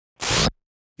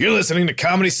You're listening to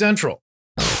Comedy Central.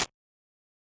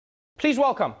 Please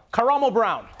welcome Karamo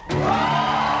Brown.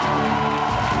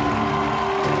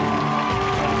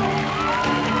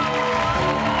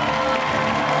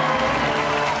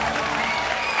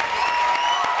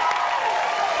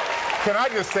 Can I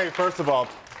just say, first of all,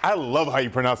 I love how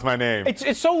you pronounce my name.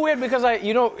 It's so weird because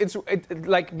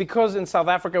because in South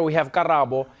Africa we have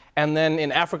Karamo, and then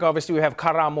in Africa obviously we have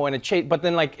Karamo but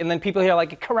then people here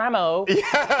like Karamo.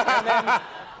 Yeah.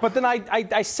 But then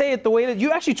I say it the way that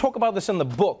you actually talk about this in the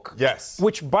book. Yes.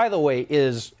 Which, by the way,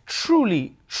 is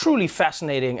truly, truly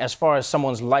fascinating as far as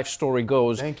someone's life story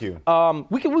goes. Thank you.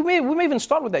 We may even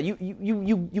start with that.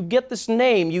 You get this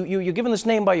name. You're given this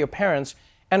name by your parents,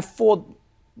 and for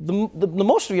the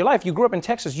most of your life, you grew up in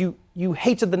Texas. You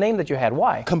hated the name that you had.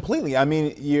 Why? Completely. I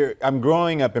mean, I'm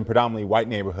growing up in predominantly white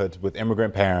neighborhoods with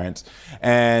immigrant parents,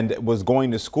 and was going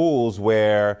to schools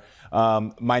where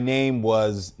my name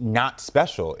was not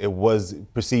special. It was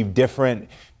perceived different.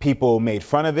 People made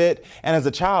fun of it. And as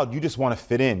a child, you just want to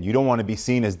fit in. You don't want to be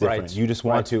seen as different. Right. You just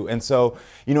want to. And so,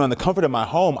 in the comfort of my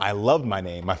home, I loved my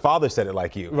name. My father said it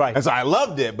like you. Right. And so I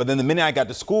loved it. But then the minute I got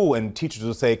to school and teachers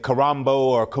would say Karambo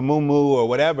or Kamumu or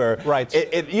whatever, right.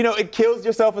 It kills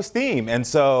your self-esteem. And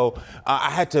so I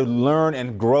had to learn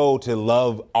and grow to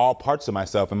love all parts of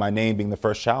myself, and my name being the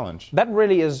first challenge. That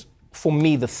really is, for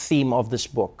me, the theme of this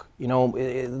book.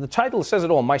 The title says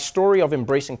it all, my story of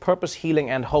embracing purpose,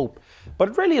 healing, and hope. But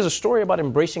it really is a story about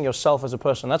embracing yourself as a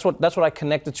person. That's what I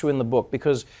connected to in the book,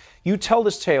 because you tell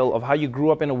this tale of how you grew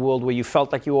up in a world where you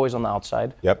felt like you were always on the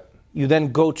outside. Yep. You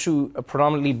then go to a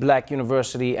predominantly black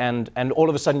university, and all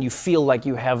of a sudden you feel like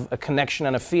you have a connection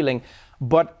and a feeling.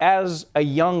 But as a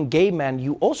young gay man,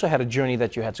 you also had a journey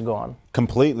that you had to go on.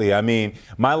 Completely. I mean,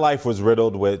 my life was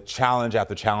riddled with challenge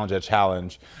after challenge after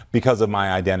challenge because of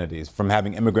my identities. From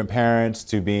having immigrant parents,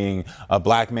 to being a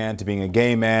black man, to being a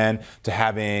gay man, to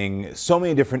having so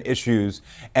many different issues.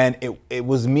 And it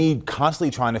was me constantly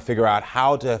trying to figure out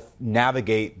how to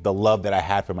navigate the love that I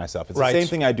had for myself. It's right. the same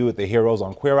thing I do with the heroes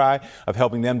on Queer Eye, of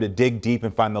helping them to dig deep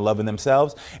and find the love in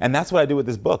themselves. And that's what I do with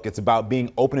this book. It's about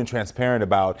being open and transparent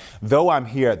about, though I'm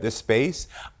here at this space,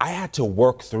 I had to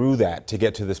work through that to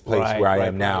get to this place where I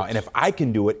am now. And if I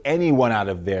can do it, anyone out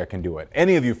of there can do it.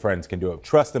 Any of you friends can do it.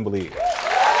 Trust and believe. It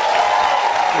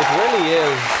really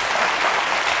is.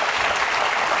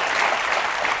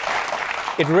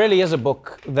 It really is a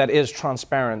book that is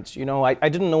transparent. I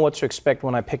didn't know what to expect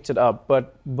when I picked it up,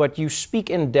 but you speak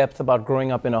in depth about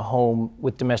growing up in a home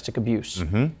with domestic abuse.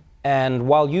 Mm-hmm. And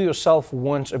while you yourself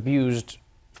weren't abused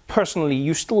personally,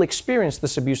 you still experienced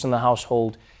this abuse in the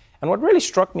household. And what really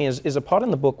struck me is a part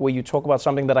in the book where you talk about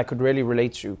something that I could really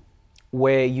relate to,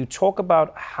 where you talk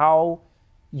about how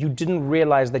you didn't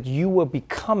realize that you were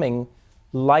becoming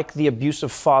like the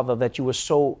abusive father that you were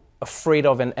so afraid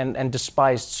of and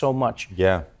despised so much.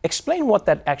 Yeah. Explain what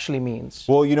that actually means.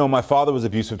 Well, my father was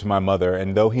abusive to my mother,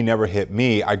 and though he never hit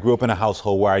me, I grew up in a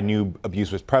household where I knew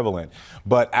abuse was prevalent.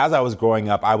 But as I was growing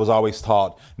up, I was always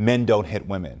taught men don't hit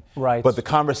women. Right. But the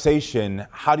conversation,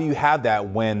 how do you have that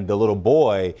when the little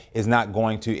boy is not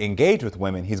going to engage with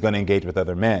women, he's going to engage with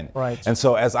other men? Right. And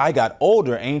so as I got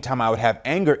older, anytime I would have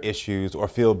anger issues or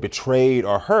feel betrayed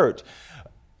or hurt,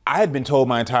 I had been told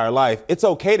my entire life, it's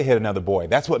okay to hit another boy.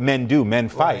 That's what men do. Men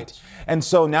fight. Right. And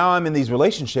so now I'm in these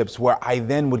relationships where I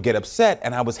then would get upset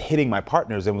and I was hitting my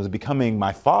partners and was becoming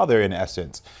my father in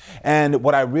essence. And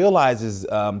what I realized is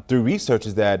through research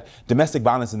is that domestic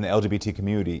violence in the LGBT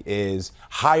community is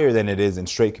higher than it is in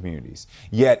straight communities.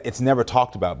 Yet it's never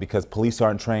talked about because police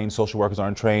aren't trained, social workers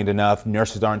aren't trained enough,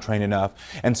 nurses aren't trained enough.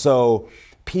 And so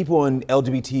people in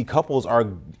LGBT couples are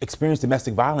experiencing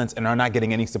domestic violence and are not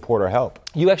getting any support or help.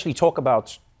 You actually talk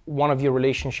about one of your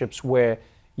relationships where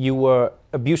you were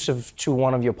abusive to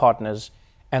one of your partners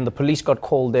and the police got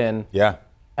called in. Yeah.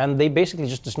 And they basically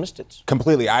just dismissed it.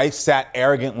 Completely. I sat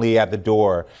arrogantly at the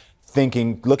door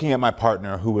looking at my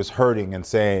partner who was hurting and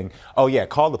saying, oh yeah,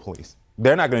 call the police.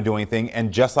 They're not going to do anything.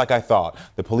 And just like I thought,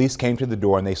 the police came to the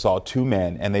door and they saw two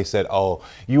men and they said, oh,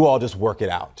 you all just work it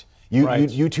out.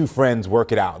 You two friends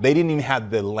work it out. They didn't even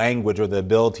have the language or the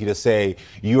ability to say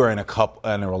you are in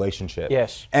a relationship.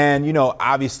 Yes. And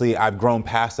obviously I've grown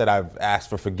past that. I've asked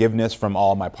for forgiveness from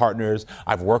all my partners.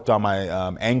 I've worked on my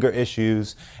anger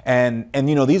issues, and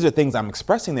these are things I'm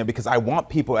expressing there because I want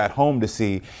people at home to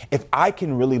see if I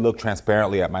can really look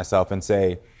transparently at myself and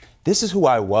say, this is who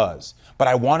I was, but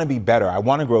I want to be better. I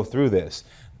want to grow through this.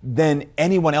 Then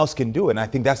anyone else can do it. And I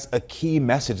think that's a key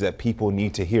message that people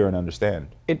need to hear and understand.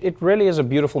 It really is a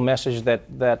beautiful message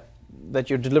that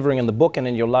you're delivering in the book and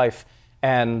in your life.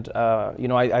 And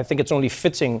I think it's only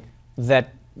fitting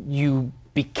that you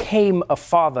became a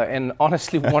father, and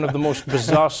honestly, one of the most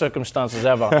bizarre circumstances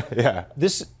ever. Yeah.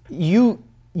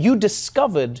 You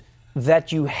discovered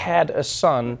that you had a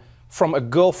son from a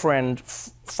girlfriend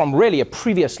from really a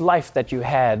previous life that you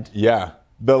had. Yeah.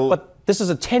 But this is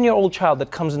a 10-year-old child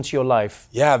that comes into your life.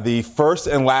 Yeah, the first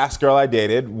and last girl I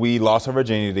dated, we lost our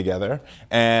virginity together.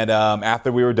 And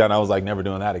after we were done, I was like, never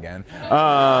doing that again.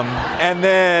 And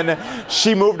then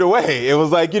she moved away. It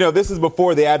was like, this is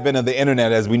before the advent of the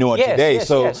internet as we know it today.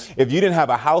 So if you didn't have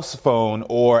a house phone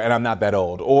and I'm not that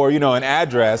old, or, an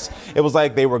address, it was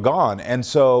like they were gone. And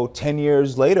so 10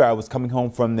 years later, I was coming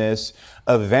home from this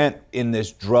event in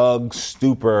this drug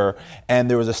stupor, and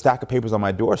there was a stack of papers on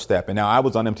my doorstep. And now I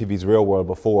was on MTV's Real World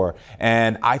before,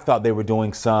 and I thought they were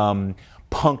doing some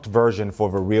punked version for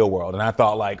the Real World. And I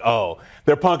thought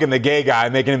they're punking the gay guy,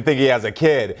 making him think he has a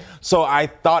kid. So I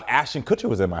thought Ashton Kutcher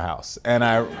was in my house. And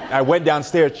I went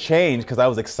downstairs, changed, because I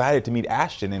was excited to meet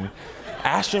Ashton, and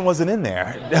Ashton wasn't in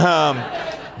there.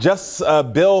 Just a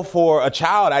bill for a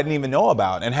child I didn't even know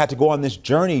about, and had to go on this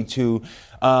journey to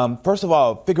first of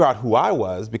all, figure out who I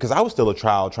was, because I was still a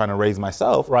child trying to raise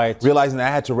myself, realizing that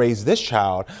I had to raise this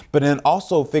child, but then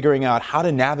also figuring out how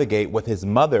to navigate with his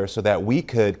mother so that we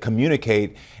could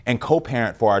communicate and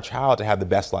co-parent for our child to have the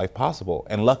best life possible.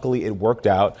 And luckily it worked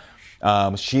out.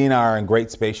 She and I are in great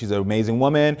space. She's an amazing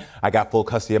woman. I got full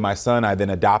custody of my son. I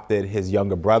then adopted his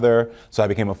younger brother, so I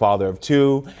became a father of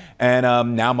 2.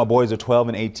 And now my boys are 12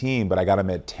 and 18, but I got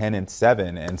them at 10 and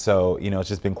 7. And so, it's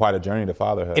just been quite a journey to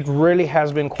fatherhood. It really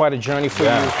has been quite a journey for you.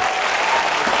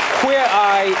 Queer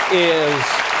Eye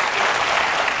is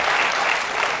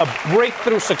a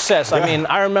breakthrough success. I mean,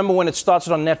 I remember when it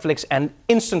started on Netflix, and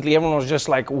instantly everyone was just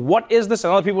like, what is this?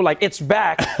 And other people were like, it's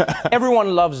back.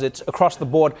 Everyone loves it across the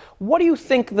board. What do you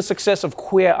think the success of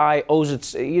Queer Eye owes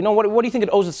its, what do you think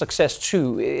it owes its success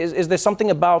to? Is there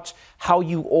something about how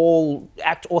you all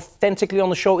act authentically on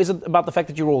the show? Is it about the fact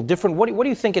that you're all different? What do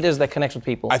you think it is that connects with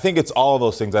people? I think it's all of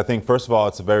those things. I think, first of all,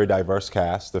 it's a very diverse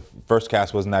cast. The first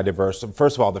cast wasn't that diverse.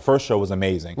 First of all, the first show was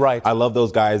amazing. Right. I love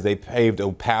those guys. They paved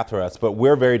a path for us, but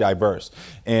we're very diverse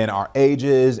in our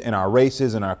ages, in our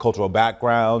races, in our cultural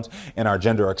backgrounds, in our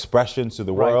gender expressions to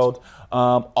the world.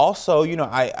 Also,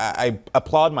 I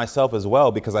applaud myself as well,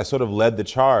 because I sort of led the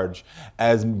charge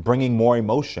as bringing more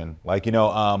emotion. Like,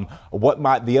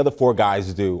 what the other 4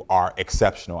 guys do are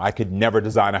exceptional. I could never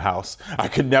design a house. I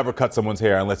could never cut someone's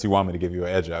hair unless you want me to give you an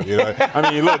edge up. I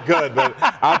mean, you look good, but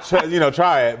I'll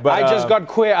try it. But I just got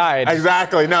queer-eyed.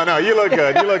 Exactly. No, you look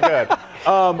good. You look good.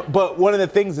 But one of the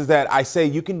things is that I say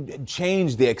you can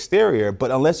change the exterior,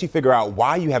 but unless you figure out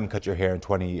why you haven't cut your hair in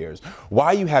 20 years,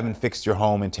 why you haven't fixed your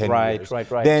home in 10 years,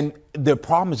 then the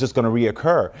problem is just going to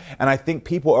reoccur. And I think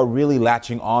people are really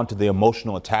latching on to the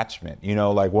emotional attachment.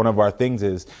 Like one of our things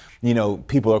is,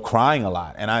 people are crying a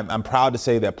lot. And I'm proud to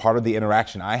say that part of the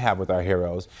interaction I have with our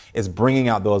heroes is bringing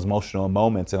out those emotional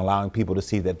moments and allowing people to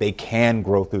see that they can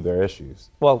grow through their issues.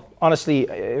 Well, honestly,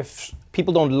 if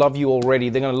people don't love you already,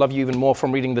 they're going to love you even more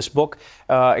from reading this book.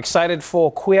 Excited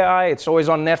for Queer Eye. It's always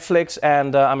on Netflix,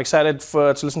 and I'm excited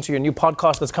to listen to your new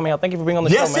podcast that's coming out. Thank you for being on the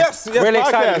show, man. Yes, really podcast,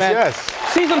 excited, man. Yes.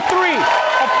 Season 3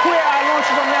 of Queer Eye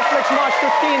launches on Netflix March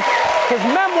 15th. His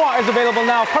memoir is available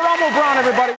now. Karamo Brown,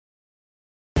 everybody.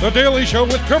 The Daily Show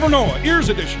with Trevor Noah, Ears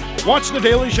Edition. Watch The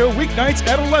Daily Show weeknights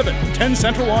at 11, 10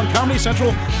 Central on Comedy Central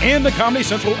and the Comedy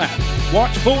Central app.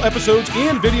 Watch full episodes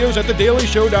and videos at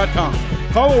thedailyshow.com.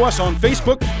 Follow us on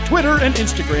Facebook, Twitter, and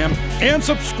Instagram, and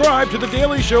subscribe to The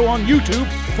Daily Show on YouTube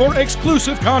for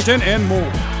exclusive content and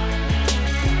more.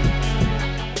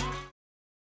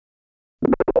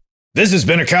 This has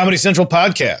been a Comedy Central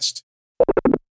podcast.